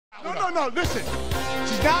No, listen.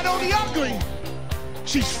 She's not only ugly,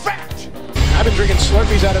 she's fat. I've been drinking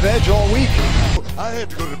Slurpees out of Edge all week. I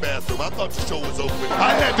had to go to the bathroom. I thought the show was open.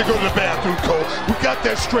 I had to go to the bathroom, Cole. We got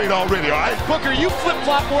that straight already, all right? Booker, you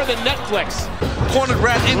flip-flop more than Netflix. Cornered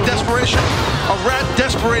rat in desperation. A rat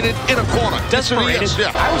desperated in a corner. Desperated?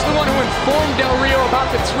 Yeah. I was the one who informed Del Rio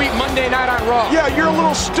about the tweet Monday night on Raw. Yeah, you're a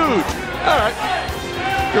little stooge. All right.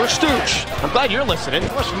 You're a stooge. I'm glad you're listening.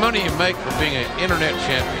 How much money you make for being an internet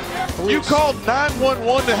champion? You called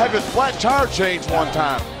 911 to have your flat tire changed one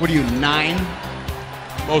time. What are you, 9?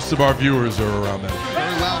 Most of our viewers are around that.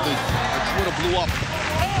 Very loudly. Twitter blew up.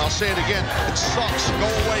 I'll say it again. It sucks. Go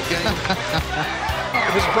away, game.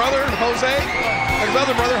 His brother, Jose, and his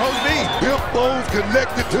other brother, Jose. Hip bone's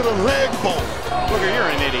connected to the leg bone. Booker, you're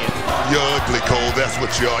an idiot. You're ugly, Cole. That's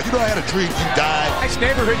what you are. You know I had a dream you died. Nice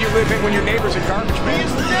neighborhood you live in when your neighbor's a garbage man.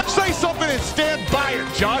 Say something and stand by it,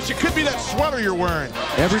 Josh. It could be that sweater you're wearing.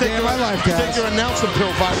 Every day of my life, guys. Take your announcement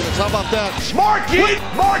pill vitamins. How about that? Mark Eaton!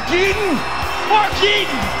 Mark Eaton! Mark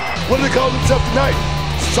Eaton! What do they call themselves tonight?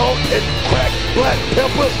 Salt and crack black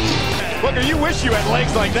pepper? Booker, you wish you had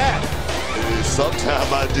legs like that. Sometime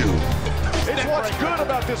I do. It's what's good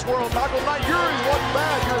about this world, Michael. Not yours, what's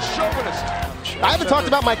bad. You're a chauvinist. I haven't talked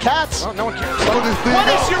about my cats. Oh, no one cares. What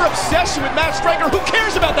is your obsession with Matt Striker? Who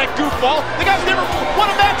cares about that goofball? The guy's never won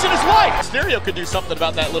a match in his life. Mysterio could do something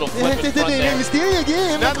about that little flip in front there. Mysterio,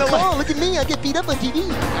 yeah. Michael Cole, look at me. I get beat up on TV.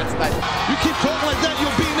 That's nice. You keep talking like that,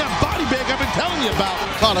 you'll be in that body bag I've been telling you about.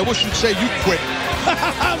 God, I wish you'd say you quit.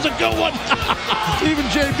 That was a good one. Even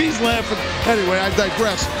JB's laughing. Anyway, I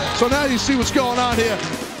digress. So now you see what's going on here.